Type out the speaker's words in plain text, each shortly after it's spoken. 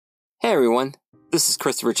Hey everyone, this is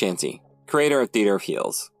Christopher Chansey, creator of Theater of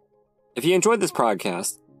Heels. If you enjoyed this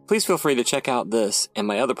podcast, please feel free to check out this and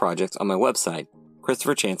my other projects on my website,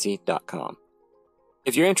 christopherchansey.com.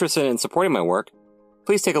 If you're interested in supporting my work,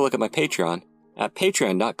 please take a look at my Patreon at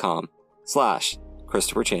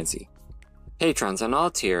patreon.com/ChristopherChansey. Patrons on all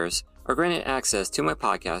tiers are granted access to my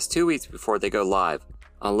podcast 2 weeks before they go live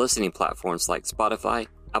on listening platforms like Spotify,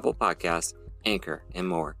 Apple Podcasts, Anchor, and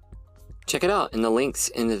more. Check it out in the links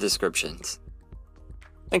in the descriptions.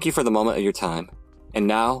 Thank you for the moment of your time, and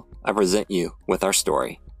now I present you with our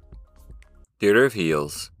story. Theater of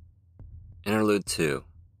Heels, Interlude 2,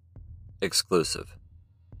 Exclusive.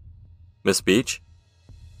 Miss Beach?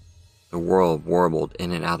 The world warbled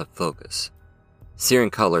in and out of focus.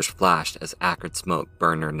 Searing colors flashed as acrid smoke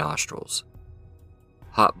burned her nostrils.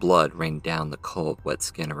 Hot blood rained down the cold, wet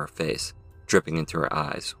skin of her face, dripping into her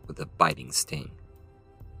eyes with a biting sting.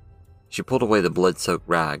 She pulled away the blood-soaked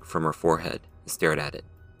rag from her forehead and stared at it.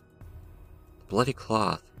 The bloody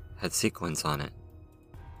cloth had sequins on it.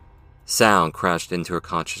 Sound crashed into her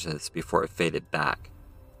consciousness before it faded back.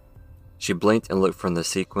 She blinked and looked from the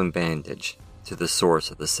sequin bandage to the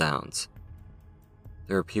source of the sounds.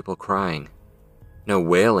 There were people crying. No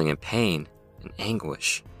wailing and pain and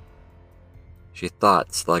anguish. She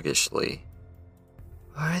thought sluggishly.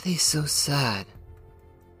 Why are they so sad?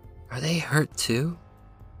 Are they hurt too?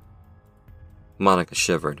 Monica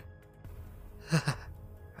shivered.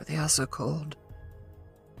 Are they also cold?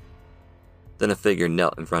 Then a figure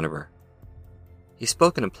knelt in front of her. He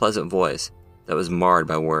spoke in a pleasant voice that was marred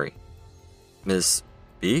by worry. Miss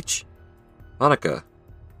Beach? Monica,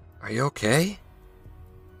 are you okay?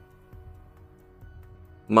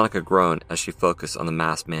 Monica groaned as she focused on the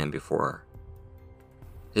masked man before her.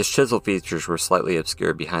 His chiseled features were slightly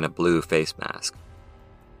obscured behind a blue face mask.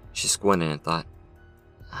 She squinted and thought,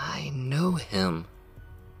 I know him.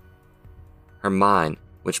 Her mind,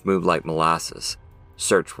 which moved like molasses,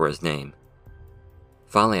 searched for his name.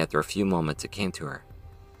 Finally, after a few moments, it came to her.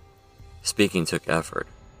 Speaking took effort,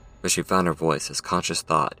 but she found her voice as conscious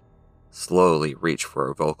thought slowly reached for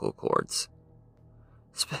her vocal cords.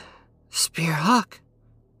 Spearhawk?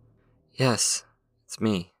 Yes, it's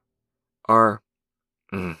me.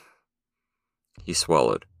 He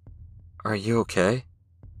swallowed. Are you okay?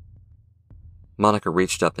 Monica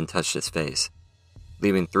reached up and touched his face,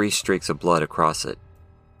 leaving 3 streaks of blood across it.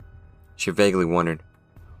 She vaguely wondered,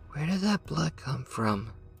 where did that blood come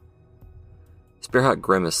from? Spearhawk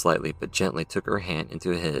grimaced slightly but gently took her hand into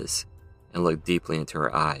his and looked deeply into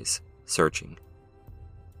her eyes, searching.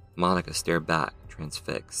 Monica stared back,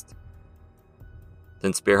 transfixed.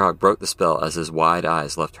 Then Spearhawk broke the spell as his wide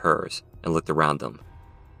eyes left hers and looked around them.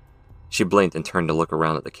 She blinked and turned to look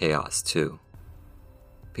around at the chaos, too.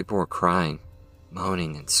 People were crying,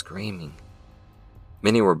 moaning and screaming.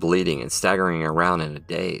 Many were bleeding and staggering around in a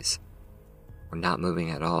daze, or not moving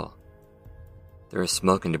at all. There was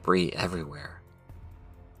smoke and debris everywhere.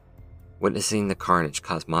 Witnessing the carnage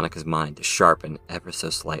caused Monica's mind to sharpen ever so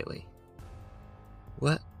slightly.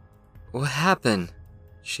 What happened?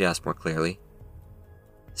 She asked more clearly.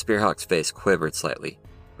 Spearhawk's face quivered slightly,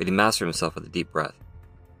 but he mastered himself with a deep breath.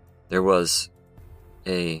 There was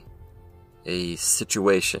a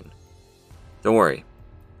situation. Don't worry,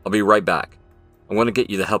 I'll be right back. I want to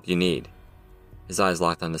get you the help you need. His eyes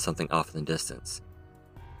locked onto something off in the distance.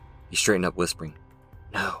 He straightened up, whispering,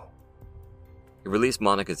 No. He released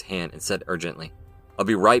Monica's hand and said urgently, I'll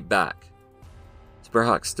be right back.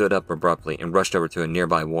 Spearhawk stood up abruptly and rushed over to a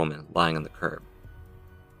nearby woman lying on the curb.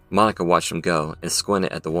 Monica watched him go and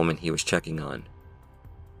squinted at the woman he was checking on.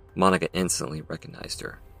 Monica instantly recognized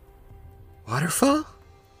her. Waterfall?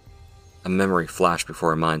 A memory flashed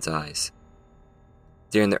before her mind's eyes.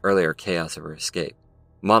 During the earlier chaos of her escape,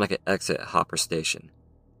 Monica exited Hopper Station.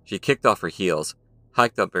 She kicked off her heels,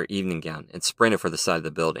 hiked up her evening gown, and sprinted for the side of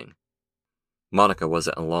the building. Monica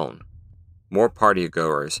wasn't alone. More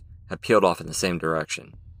partygoers had peeled off in the same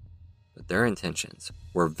direction, but their intentions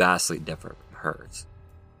were vastly different from hers.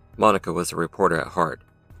 Monica was a reporter at heart.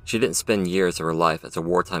 She didn't spend years of her life as a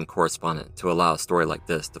wartime correspondent to allow a story like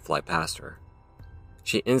this to fly past her.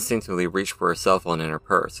 She instinctively reached for her cell phone in her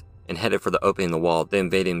purse and headed for the opening in the wall the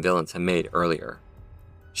invading villains had made earlier.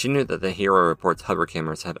 She knew that the Hero Report's hover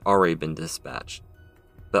cameras had already been dispatched,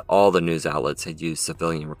 but all the news outlets had used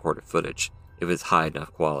civilian recorded footage if it was high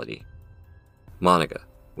enough quality. Monica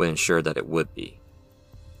would ensure that it would be.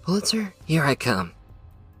 Pulitzer, here I come.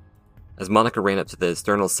 As Monica ran up to the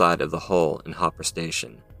external side of the hole in Hopper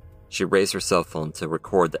Station, she raised her cell phone to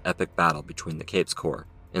record the epic battle between the Capes Corps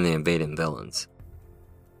and the invading villains.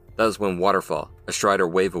 That was when Waterfall, astride her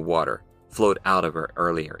wave of water, flowed out of her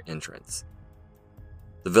earlier entrance.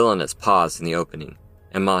 The villainess paused in the opening,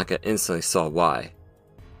 and Monica instantly saw why.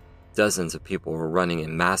 Dozens of people were running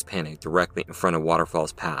in mass panic directly in front of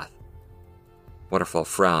Waterfall's path. Waterfall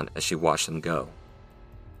frowned as she watched them go.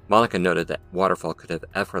 Monica noted that Waterfall could have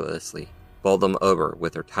effortlessly bowled them over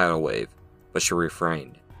with her tidal wave, but she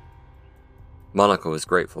refrained. Monica was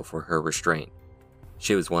grateful for her restraint.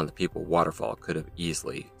 She was one of the people Waterfall could have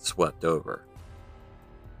easily swept over.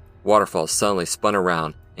 Waterfall suddenly spun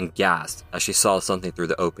around and gasped as she saw something through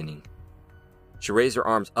the opening. She raised her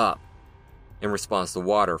arms up. In response, the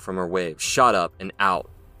water from her wave shot up and out,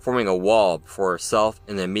 forming a wall before herself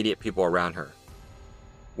and the immediate people around her.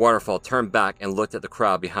 Waterfall turned back and looked at the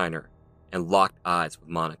crowd behind her, and locked eyes with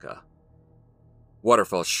Monica.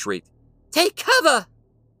 Waterfall shrieked, "Take cover!"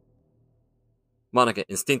 Monica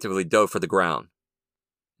instinctively dove for the ground.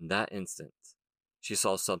 In that instant, she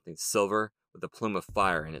saw something silver with a plume of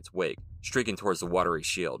fire in its wake, streaking towards the watery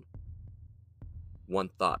shield. One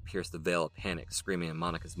thought pierced the veil of panic screaming in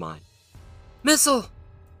Monica's mind. "Missile!"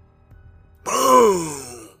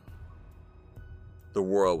 Boom! The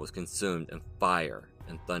world was consumed in fire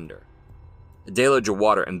and thunder. A deluge of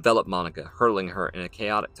water enveloped Monica, hurling her in a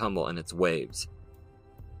chaotic tumble in its waves.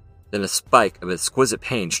 Then a spike of exquisite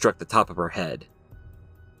pain struck the top of her head.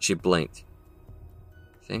 She blinked.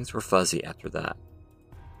 Things were fuzzy after that.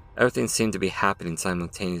 Everything seemed to be happening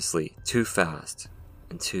simultaneously, too fast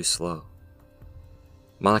and too slow.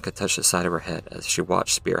 Monica touched the side of her head as she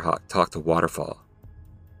watched Spearhawk talk to Waterfall,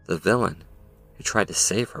 the villain who tried to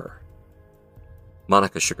save her.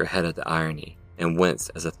 Monica shook her head at the irony and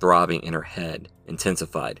winced as the throbbing in her head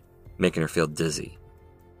intensified, making her feel dizzy.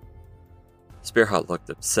 Spearhawk looked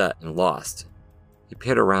upset and lost. He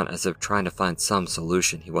peered around as if trying to find some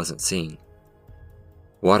solution he wasn't seeing.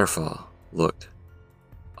 Waterfall looked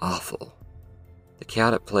awful. The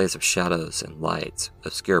chaotic plays of shadows and lights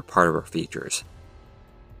obscured part of her features.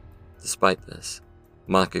 Despite this,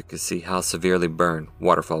 Monica could see how severely burned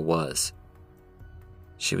Waterfall was.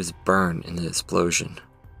 She was burned in the explosion.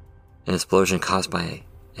 An explosion caused by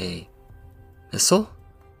a missile?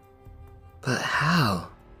 But how?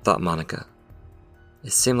 Thought Monica.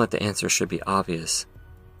 It seemed like the answer should be obvious,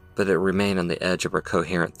 but it remained on the edge of her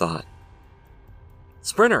coherent thought.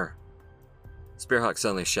 "Sprinter!" Spearhawk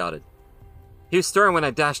suddenly shouted. "He was stirring when I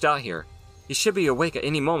dashed out here. He should be awake at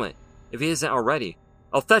any moment, if he isn't already.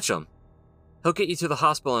 I'll fetch him. He'll get you to the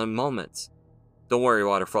hospital in moments. Don't worry,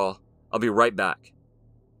 Waterfall. I'll be right back."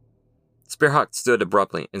 Spearhawk stood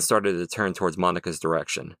abruptly and started to turn towards Monica's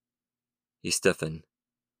direction. He stiffened.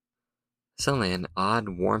 Suddenly, an odd,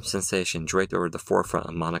 warm sensation draped over the forefront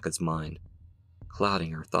of Monica's mind,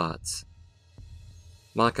 clouding her thoughts.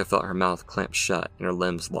 Monica felt her mouth clamp shut and her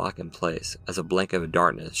limbs lock in place as a blanket of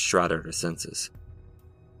darkness shrouded her senses.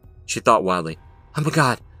 She thought wildly, "Oh my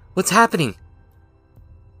God, what's happening?"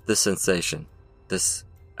 This sensation, this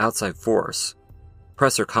outside force,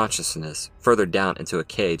 pressed her consciousness further down into a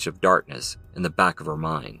cage of darkness in the back of her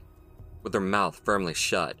mind. With her mouth firmly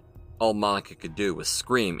shut, all Monica could do was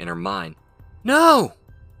scream in her mind, "No!"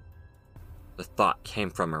 The thought came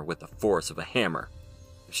from her with the force of a hammer.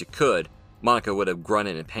 If she could, Monica would have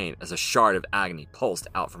grunted in pain as a shard of agony pulsed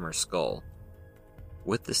out from her skull.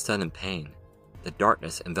 With this sudden pain, the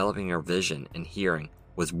darkness enveloping her vision and hearing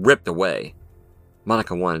was ripped away.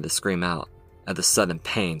 Monica wanted to scream out at the sudden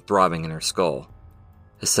pain throbbing in her skull.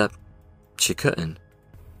 Except, she couldn't.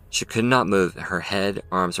 She could not move her head,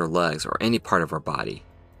 arms, or legs, or any part of her body.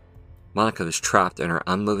 Monica was trapped in her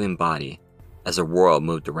unmoving body as the world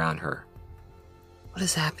moved around her. "What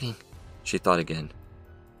is happening?" she thought again.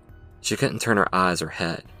 She couldn't turn her eyes or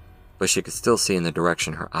head, but she could still see in the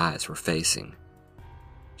direction her eyes were facing.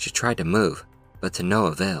 She tried to move, but to no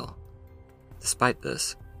avail. Despite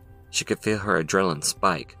this, she could feel her adrenaline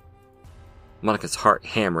spike. Monica's heart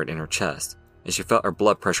hammered in her chest, and she felt her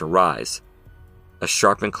blood pressure rise. A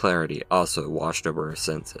sharpened clarity also washed over her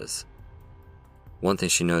senses. One thing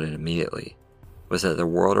she noted immediately was that the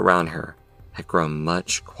world around her had grown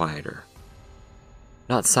much quieter.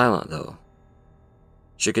 Not silent, though.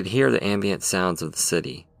 She could hear the ambient sounds of the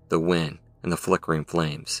city, the wind, and the flickering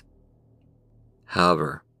flames.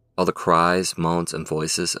 However, all the cries, moans, and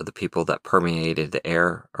voices of the people that permeated the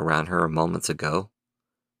air around her moments ago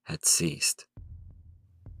had ceased.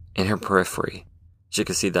 In her periphery, she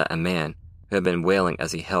could see that a man who had been wailing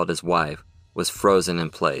as he held his wife was frozen in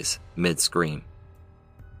place, mid-scream.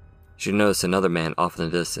 She noticed another man off in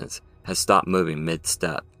the distance had stopped moving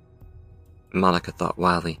mid-step. Monica thought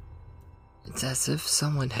wildly, "It's as if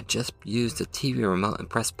someone had just used the TV remote and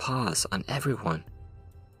pressed pause on everyone."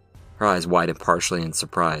 Her eyes widened partially in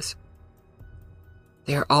surprise.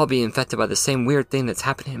 "They are all being infected by the same weird thing that's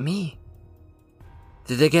happening to me."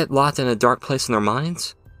 Did they get locked in a dark place in their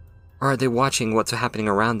minds? Or are they watching what's happening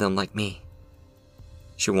around them like me?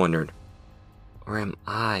 She wondered. Or am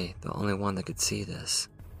I the only one that could see this?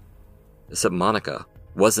 Except Monica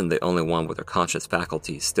wasn't the only one with her conscious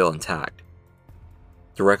faculties still intact.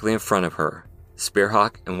 Directly in front of her,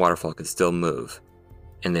 Spearhawk and Waterfall could still move,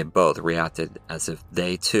 and they both reacted as if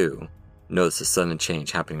they, too, noticed the sudden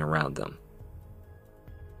change happening around them.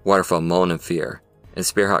 Waterfall moaned in fear, and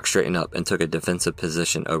Spearhawk straightened up and took a defensive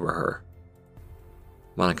position over her.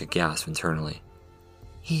 Monica gasped internally.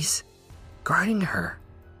 He's guarding her.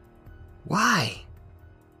 Why?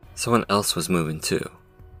 Someone else was moving too.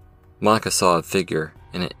 Monica saw a figure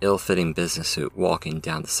in an ill-fitting business suit walking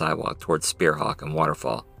down the sidewalk towards Spearhawk and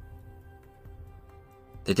Waterfall.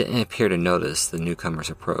 They didn't appear to notice the newcomer's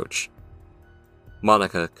approach.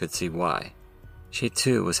 Monica could see why. She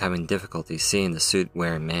too was having difficulty seeing the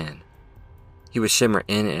suit-wearing man. He would shimmer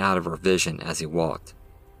in and out of her vision as he walked.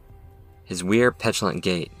 His weird, petulant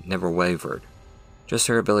gait never wavered, just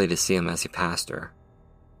her ability to see him as he passed her.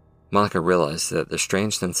 Monica realized that the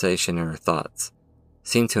strange sensation in her thoughts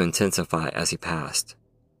seemed to intensify as he passed.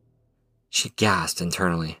 She gasped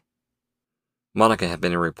internally. Monica had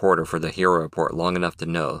been a reporter for the Hero Report long enough to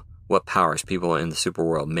know what powers people in the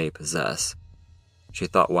superworld may possess. She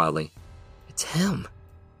thought wildly, It's him.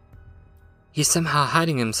 He's somehow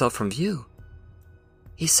hiding himself from view.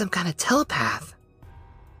 He's some kind of telepath.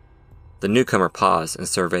 The newcomer paused and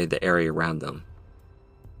surveyed the area around them.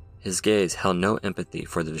 His gaze held no empathy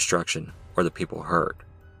for the destruction or the people hurt.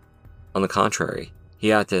 On the contrary,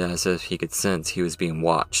 he acted as if he could sense he was being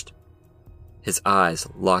watched. His eyes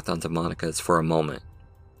locked onto Monica's for a moment.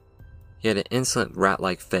 He had an insolent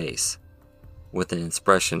rat-like face, with an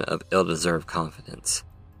expression of ill-deserved confidence.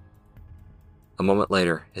 A moment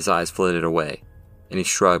later, his eyes flitted away, and he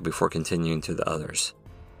shrugged before continuing to the others.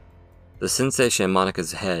 The sensation in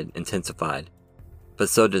Monica's head intensified, but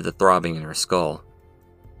so did the throbbing in her skull.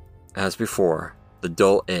 As before, the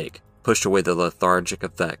dull ache pushed away the lethargic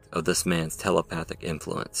effect of this man's telepathic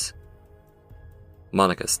influence.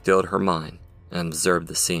 Monica stilled her mind and observed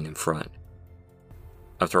the scene in front.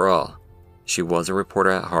 After all, she was a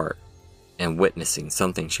reporter at heart, and witnessing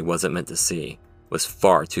something she wasn't meant to see was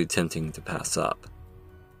far too tempting to pass up.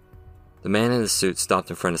 The man in the suit stopped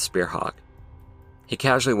in front of Spearhawk. He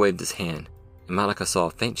casually waved his hand, and Monica saw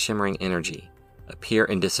a faint shimmering energy appear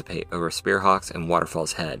and dissipate over Spearhawk's and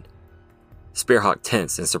Waterfall's head. Spearhawk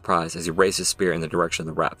tensed in surprise as he raised his spear in the direction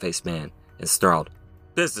of the rat-faced man and snarled,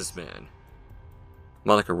 "Businessman!"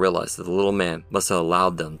 Monica realized that the little man must have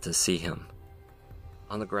allowed them to see him.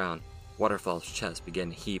 On the ground, Waterfall's chest began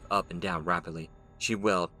to heave up and down rapidly. She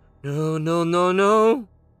wailed, "No, no, no, no!"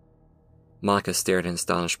 Monica stared in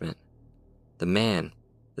astonishment. The man,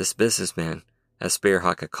 this businessman, as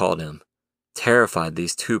Spearhawk had called him, terrified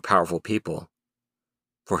these two powerful people.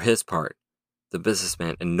 For his part, the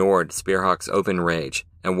businessman ignored Spearhawk's open rage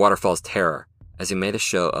and Waterfall's terror as he made a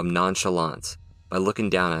show of nonchalance by looking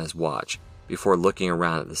down at his watch before looking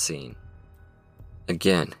around at the scene.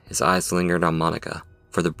 Again, his eyes lingered on Monica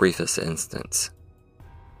for the briefest instance.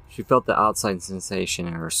 She felt the outside sensation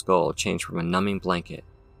in her skull change from a numbing blanket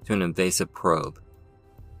to an invasive probe.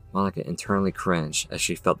 Monica internally cringed as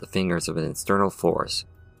she felt the fingers of an external force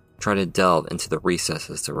try to delve into the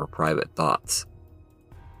recesses of her private thoughts.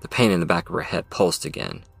 The pain in the back of her head pulsed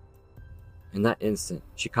again. In that instant,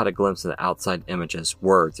 she caught a glimpse of the outside images,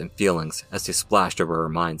 words, and feelings as they splashed over her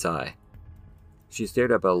mind's eye. She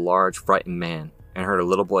stared up at a large, frightened man and heard a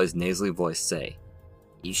little boy's nasally voice say,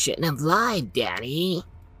 "You shouldn't have lied, Daddy."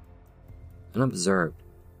 Unobserved,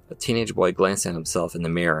 a teenage boy glanced at himself in the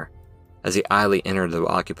mirror as he idly entered the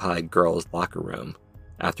occupied girls' locker room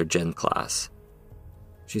after gym class.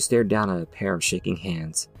 She stared down at a pair of shaking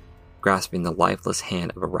hands, grasping the lifeless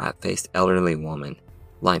hand of a rat-faced elderly woman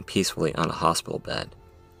lying peacefully on a hospital bed.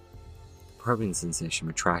 The probing sensation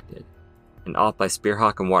retracted, and off by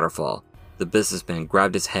Spearhawk and Waterfall, the businessman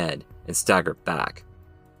grabbed his head and staggered back.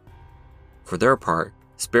 For their part,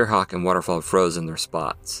 Spearhawk and Waterfall froze in their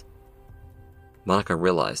spots. Monica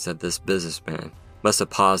realized that this businessman must have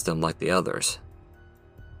paused them like the others.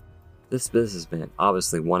 This businessman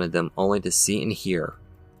obviously wanted them only to see and hear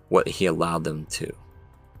what he allowed them to.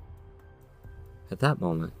 At that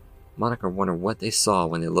moment, Monica wondered what they saw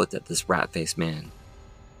when they looked at this rat-faced man.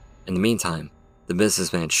 In the meantime, the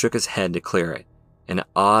businessman shook his head to clear it, and an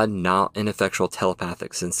odd, not ineffectual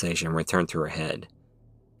telepathic sensation returned to her head.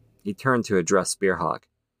 He turned to address Spearhawk.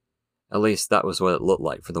 At least that was what it looked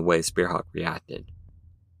like from the way Spearhawk reacted.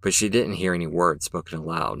 But she didn't hear any words spoken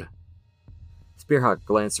aloud. Spearhawk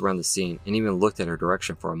glanced around the scene and even looked at her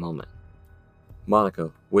direction for a moment.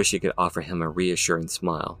 Monica wished she could offer him a reassuring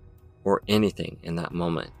smile, or anything in that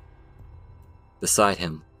moment. Beside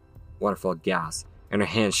him, Waterfall gasped, and her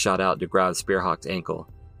hand shot out to grab Spearhawk's ankle.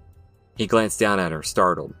 He glanced down at her,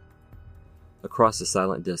 startled. Across the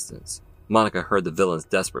silent distance, Monica heard the villain's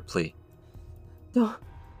desperate plea. "Don't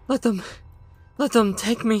let them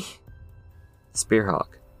take me."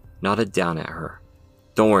 Spearhawk nodded down at her.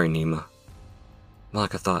 "Don't worry, Nima."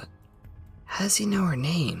 Monica thought, how does he know her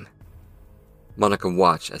name? Monica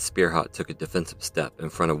watched as Spearhawk took a defensive step in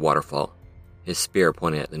front of Waterfall, his spear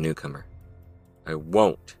pointing at the newcomer. "I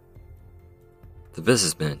won't." The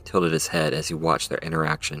businessman tilted his head as he watched their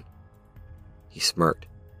interaction. He smirked.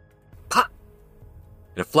 Pop!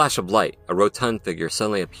 In a flash of light, a rotund figure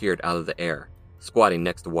suddenly appeared out of the air, squatting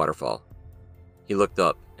next to Waterfall. He looked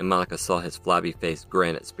up, and Monica saw his flabby face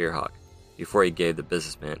grin at Spearhawk before he gave the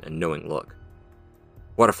businessman a knowing look.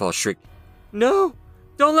 Waterfall shrieked, "No!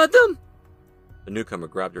 Don't let them!" The newcomer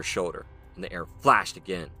grabbed her shoulder, and the air flashed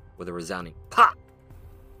again with a resounding pop.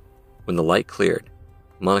 When the light cleared,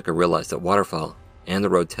 Monica realized that Waterfall and the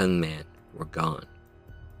rotund man were gone.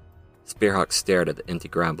 Spearhawk stared at the empty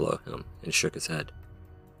ground below him and shook his head.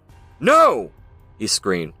 "No!" he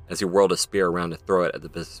screamed as he whirled a spear around to throw it at the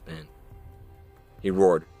businessman. He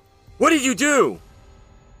roared, "What did you do?"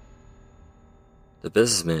 The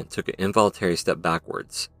businessman took an involuntary step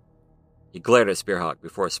backwards. He glared at Spearhawk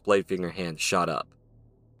before a spade-fingered hand shot up.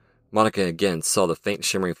 Monica again saw the faint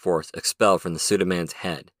shimmering force expel from the suited man's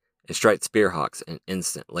head and strike Spearhawks an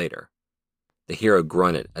instant later. The hero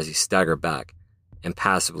grunted as he staggered back and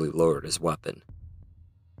passively lowered his weapon.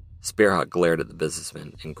 Spearhawk glared at the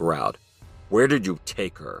businessman and growled, "Where did you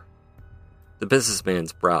take her?" The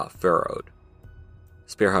businessman's brow furrowed.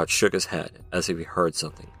 Spearhawk shook his head as if he heard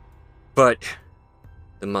something. "But..."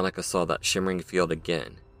 Then Monica saw that shimmering field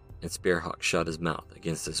again, and Spearhawk shut his mouth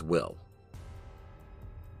against his will.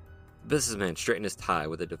 The businessman straightened his tie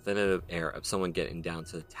with a definitive air of someone getting down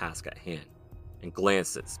to the task at hand, and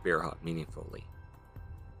glanced at Spearhawk meaningfully.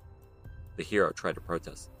 The hero tried to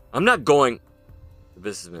protest. "I'm not going..." The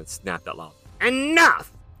businessman snapped out loud,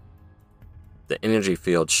 "Enough!" The energy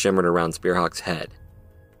field shimmered around Spearhawk's head,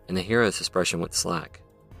 and the hero's expression went slack.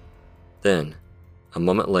 Then, a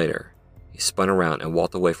moment later, he spun around and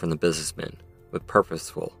walked away from the businessman with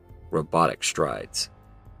purposeful, robotic strides.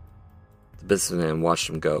 The businessman watched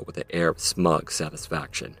him go with an air of smug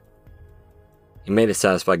satisfaction. He made a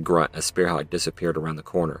satisfied grunt as Spearhawk disappeared around the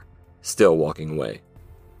corner, still walking away.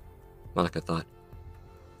 Monica thought,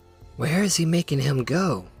 where is he making him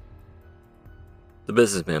go? The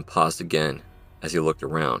businessman paused again as he looked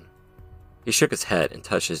around. He shook his head and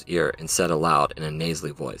touched his ear and said aloud in a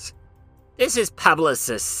nasally voice, "This is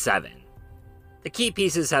Publicist 7. The key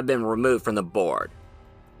pieces have been removed from the board.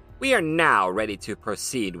 We are now ready to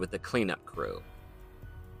proceed with the cleanup crew."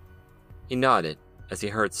 He nodded as he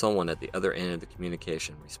heard someone at the other end of the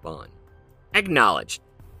communication respond. "Acknowledged."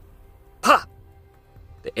 Pop!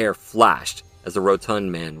 The air flashed as the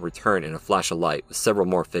rotund man returned in a flash of light with several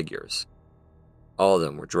more figures. All of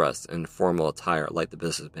them were dressed in formal attire like the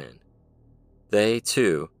businessman. They,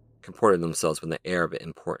 too, comported themselves with an air of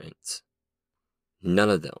importance.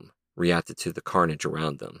 None of them reacted to the carnage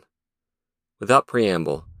around them. Without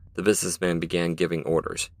preamble, the businessman began giving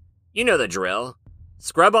orders. "You know the drill.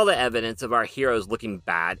 Scrub all the evidence of our heroes looking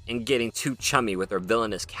bad and getting too chummy with their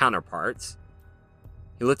villainous counterparts."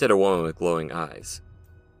 He looked at a woman with glowing eyes.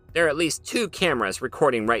 "There are at least 2 cameras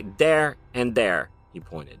recording right there and there," he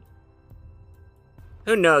pointed.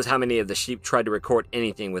 "Who knows how many of the sheep tried to record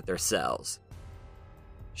anything with their cells?"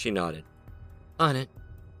 She nodded. "On it."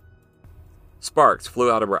 Sparks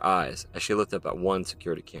flew out of her eyes as she looked up at one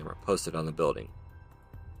security camera posted on the building.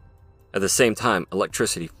 At the same time,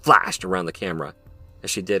 electricity flashed around the camera as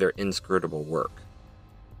she did her inscrutable work.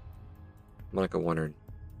 Monica wondered,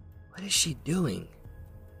 what is she doing?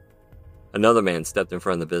 Another man stepped in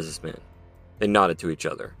front of the businessman. They nodded to each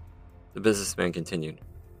other. The businessman continued,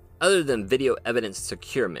 "Other than video evidence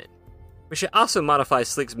securement, we should also modify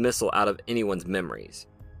Sleek's missile out of anyone's memories.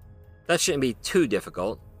 That shouldn't be too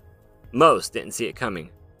difficult. Most didn't see it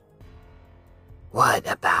coming." "What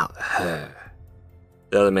about her?"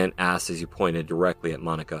 the other man asked as he pointed directly at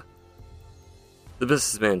Monica. The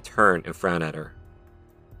businessman turned and frowned at her.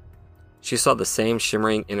 She saw the same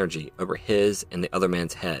shimmering energy over his and the other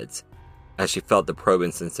man's heads as she felt the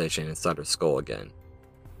probing sensation inside her skull again.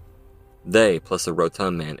 They, plus a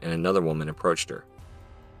rotund man and another woman, approached her.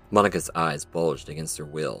 Monica's eyes bulged against her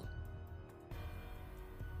will.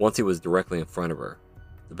 Once he was directly in front of her,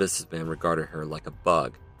 the businessman regarded her like a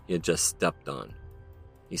bug he had just stepped on.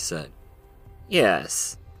 He said,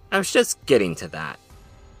 "Yes, I was just getting to that.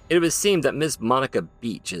 It would seem that Miss Monica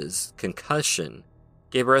Beach's concussion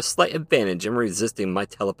gave her a slight advantage in resisting my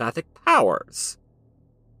telepathic powers.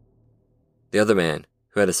 The other man,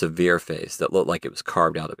 who had a severe face that looked like it was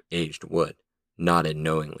carved out of aged wood, nodded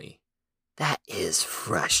knowingly. That is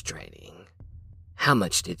frustrating. How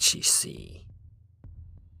much did she see?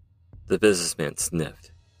 The businessman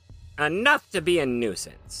sniffed. Enough to be a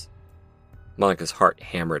nuisance. Monica's heart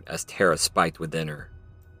hammered as terror spiked within her.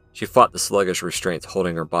 She fought the sluggish restraints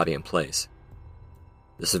holding her body in place.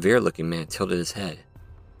 The severe-looking man tilted his head.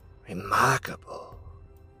 Remarkable.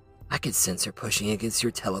 I could sense her pushing against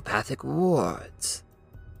your telepathic wards.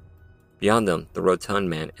 Beyond them, the rotund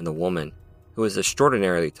man and the woman, who was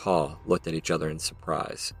extraordinarily tall, looked at each other in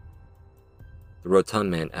surprise. The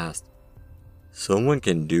rotund man asked, Someone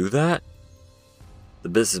can do that? The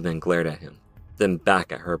businessman glared at him, then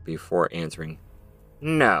back at her before answering,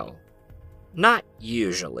 No, not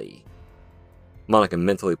usually. Monica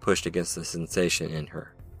mentally pushed against the sensation in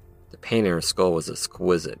her. The pain in her skull was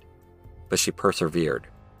exquisite, but she persevered.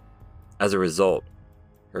 As a result,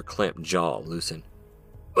 her clamped jaw loosened.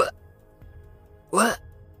 What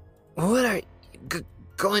are you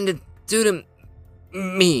going to do to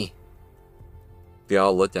me? They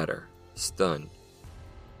all looked at her, stunned.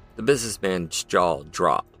 The businessman's jaw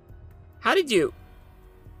dropped. How did you?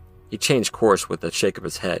 He changed course with a shake of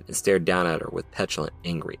his head and stared down at her with petulant,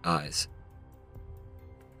 angry eyes.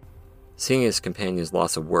 Seeing his companion's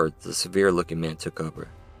loss of words, the severe-looking man took over.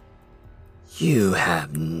 You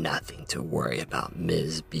have nothing to worry about,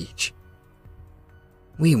 Ms. Beach.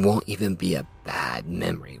 We won't even be a bad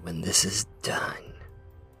memory when this is done.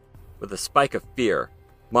 With a spike of fear,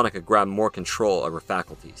 Monica grabbed more control of her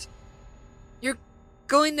faculties. You're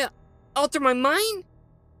going to alter my mind?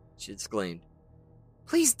 She exclaimed.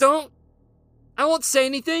 Please don't. I won't say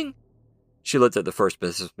anything. She looked at the first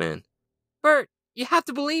businessman. Bert, you have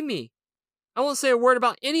to believe me. I won't say a word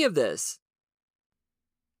about any of this.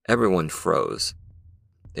 Everyone froze.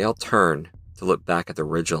 They all turned to look back at the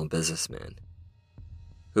original businessman,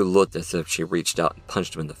 who looked as if she reached out and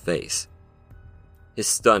punched him in the face. His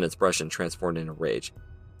stunned expression transformed into rage.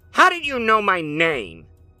 How did you know my name?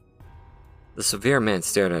 The severe man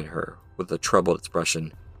stared at her with a troubled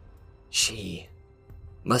expression. She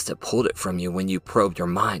must have pulled it from you when you probed your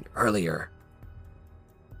mind earlier.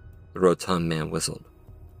 The rotund man whistled.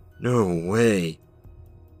 No way.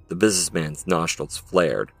 The businessman's nostrils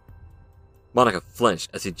flared. Monica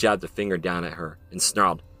flinched as he jabbed a finger down at her and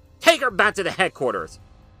snarled, Take her back to the headquarters.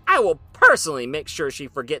 I will personally make sure she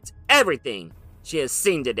forgets everything she has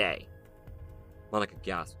seen today. Monica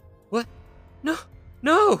gasped. What?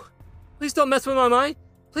 No. Please don't mess with my mind.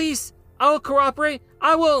 Please, I will cooperate.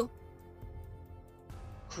 I will.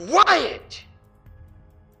 Quiet!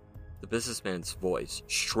 The businessman's voice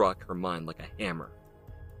struck her mind like a hammer.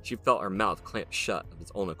 She felt her mouth clamp shut of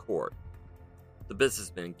its own accord. The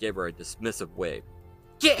businessman gave her a dismissive wave.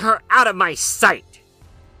 Get her out of my sight!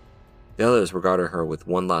 The others regarded her with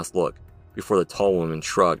one last look before the tall woman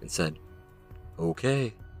shrugged and said,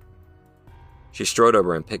 Okay. She strode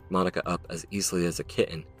over and picked Monica up as easily as a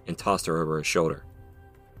kitten and tossed her over her shoulder.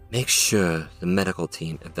 Make sure the medical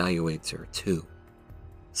team evaluates her too,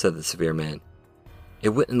 said the severe man. It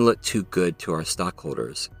wouldn't look too good to our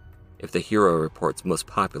stockholders if the Hero Report's most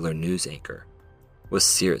popular news anchor was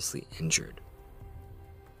seriously injured.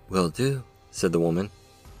 Will do, said the woman.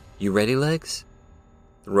 You ready, Legs?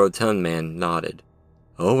 The rotund man nodded.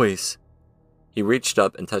 Always. He reached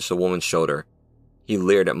up and touched the woman's shoulder. He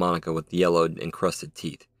leered at Monica with yellowed, encrusted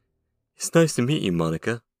teeth. It's nice to meet you,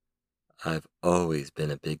 Monica. I've always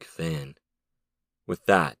been a big fan. With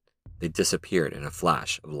that, they disappeared in a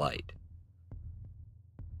flash of light.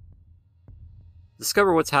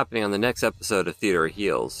 Discover what's happening on the next episode of Theater of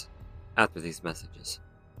Heels after these messages.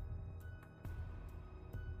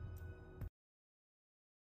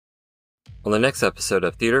 On the next episode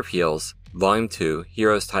of Theater of Heels, Volume 2,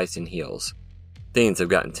 Heroes, Tyson Heels, things have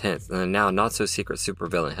gotten tense in the now not-so-secret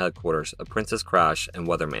supervillain headquarters of Princess Crash and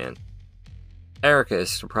Weatherman. Erica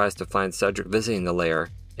is surprised to find Cedric visiting the lair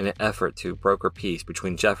in an effort to broker peace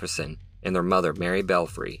between Jefferson and their mother, Mary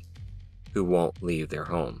Belfry, who won't leave their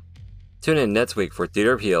home. Tune in next week for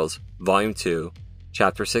Theater of Heels, Volume 2,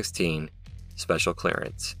 Chapter 16, Special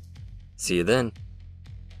Clearance. See you then.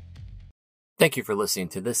 Thank you for listening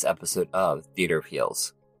to this episode of Theater of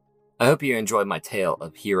Heels. I hope you enjoyed my tale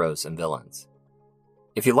of heroes and villains.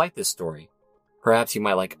 If you like this story, perhaps you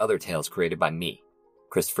might like other tales created by me,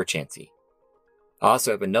 Christopher Chansey. I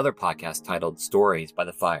also have another podcast titled Stories by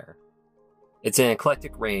the Fire. It's an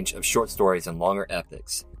eclectic range of short stories and longer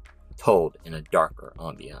epics, told in a darker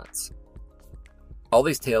ambiance. All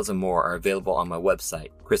these tales and more are available on my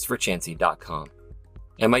website, ChristopherChancey.com,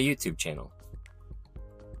 and my YouTube channel.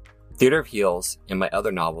 Theater of Heels and my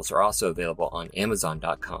other novels are also available on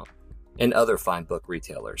Amazon.com and other fine book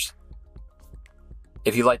retailers.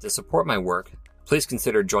 If you'd like to support my work, please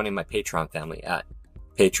consider joining my Patreon family at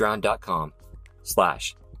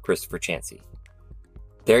patreon.com/ChristopherChancey.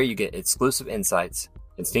 There you get exclusive insights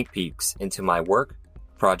and sneak peeks into my work,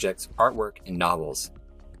 projects, artwork, and novels,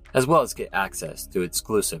 as well as get access to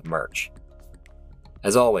exclusive merch.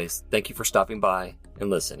 As always, thank you for stopping by and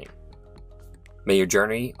listening. May your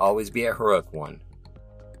journey always be a heroic one.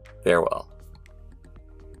 Farewell.